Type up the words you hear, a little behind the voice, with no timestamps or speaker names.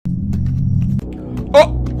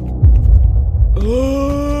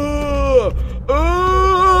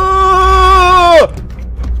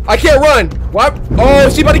I can't run. What? Oh,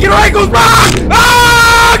 she about to get her ankles, bro!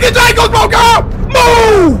 Ah! Get your ankles, bro, girl!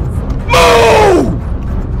 Move! Move!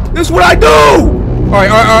 This is what I do!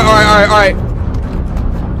 Alright.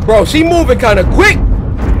 Bro, she moving kind of quick.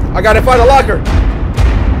 I gotta find a locker.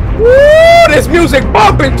 Woo! This music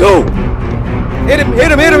bumping, too! Hit him.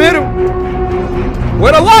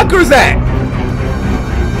 Where the lockers at?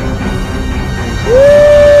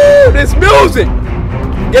 Woo! This music!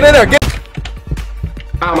 Get in there, get.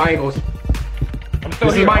 Ah, my ankles.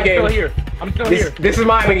 This is my game. This is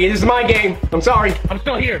my game. I'm sorry. I'm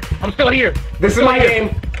still here. This is my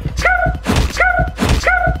game.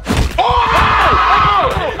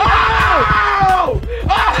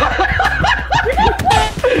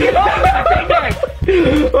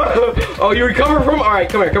 Oh, you recovered from? All right,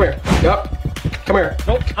 come here. Yup. Come here.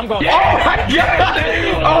 Nope, I'm going.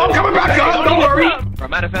 Yeah. Oh, I'm coming back up. Don't worry. Bro,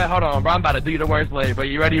 matter of fact, hold on, bro. I'm about to do you the worst way, bro.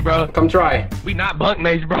 You ready, bro? Come try. We not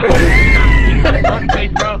bunkmates, bro. We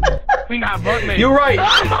not bunkmates, bro. You're right.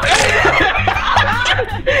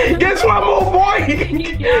 Guess what, little boy?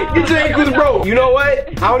 Get your ankles broke. You know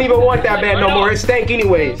what? I don't even want that bad no more. It stank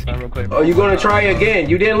anyways. Oh, you gonna try again?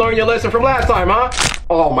 You didn't learn your lesson from last time, huh?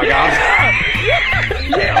 Oh my God.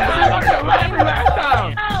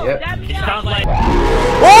 Yep.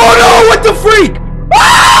 Oh no! What the freak?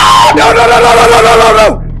 Ah! No!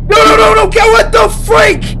 What the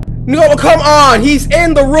freak? No, come on. He's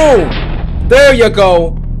in the room. There you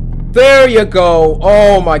go.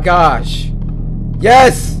 Oh my gosh.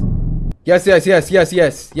 Yes.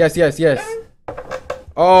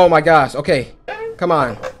 Oh my gosh. Okay. Come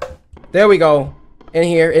on. There we go. In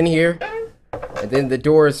here. And then the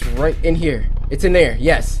door is right in here. It's in there.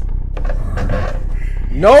 Yes.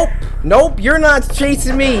 Nope. You're not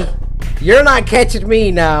chasing me. You're not catching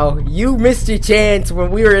me now. You missed your chance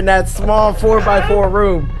when we were in that small 4x4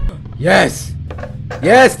 room. Yes,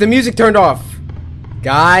 the music turned off.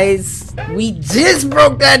 Guys, we just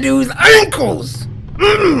broke that dude's ankles.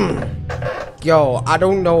 Yo, I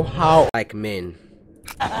don't know how. Like men.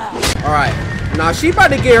 Alright, now she about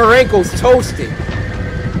to get her ankles toasted.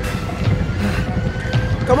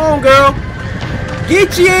 Come on, girl.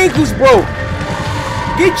 Get your ankles broke.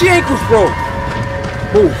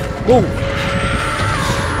 Move. Go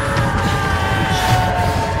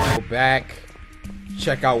back.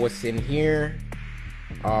 Check out what's in here.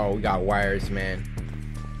 Oh, we got wires, man.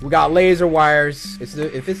 We got laser wires.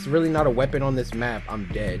 If it's really not a weapon on this map, I'm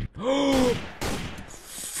dead.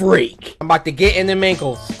 Freak. I'm about to get in them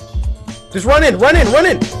ankles. Just run in.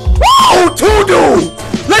 Oh, two dudes.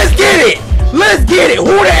 Let's get it. Who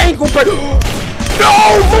the ankle break?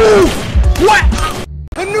 No, move. What?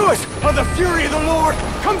 The newest of the fury of the Lord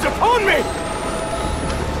comes upon me!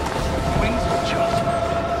 Wings of judgment.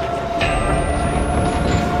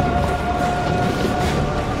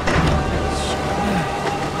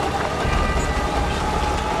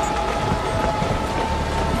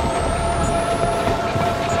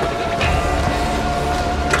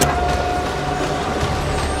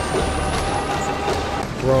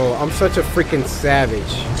 Bro, I'm such a freaking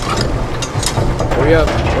savage. Hurry up.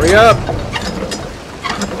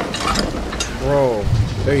 Bro,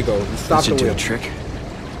 there you go. You stopped the wheel. Trick.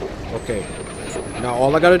 Okay. Now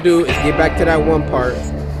all I gotta do is get back to that one part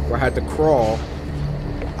where I had to crawl.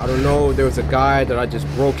 I don't know. There was a guy that I just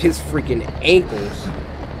broke his freaking ankles.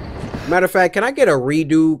 Matter of fact, can I get a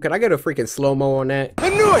redo? Can I get a freaking slow-mo on that?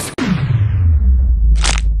 The newest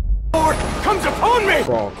Lord comes upon me!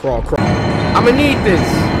 Crawl. I'ma need this.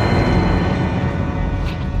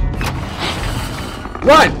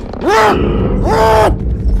 Run!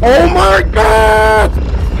 Oh my God!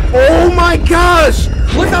 Oh my gosh!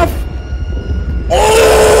 What the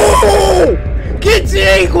Oh! Get your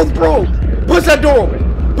ankles, bro! Push that door open!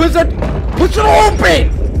 Push it open!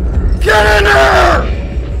 Get in there!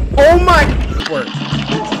 Oh my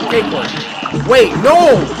Cake. Wait,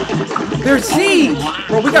 no! There's seeds!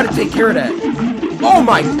 Bro, we gotta take care of that. Oh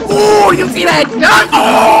my, oh, you see that?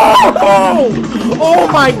 Oh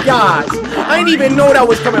my gosh! I didn't even know that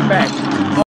was coming back.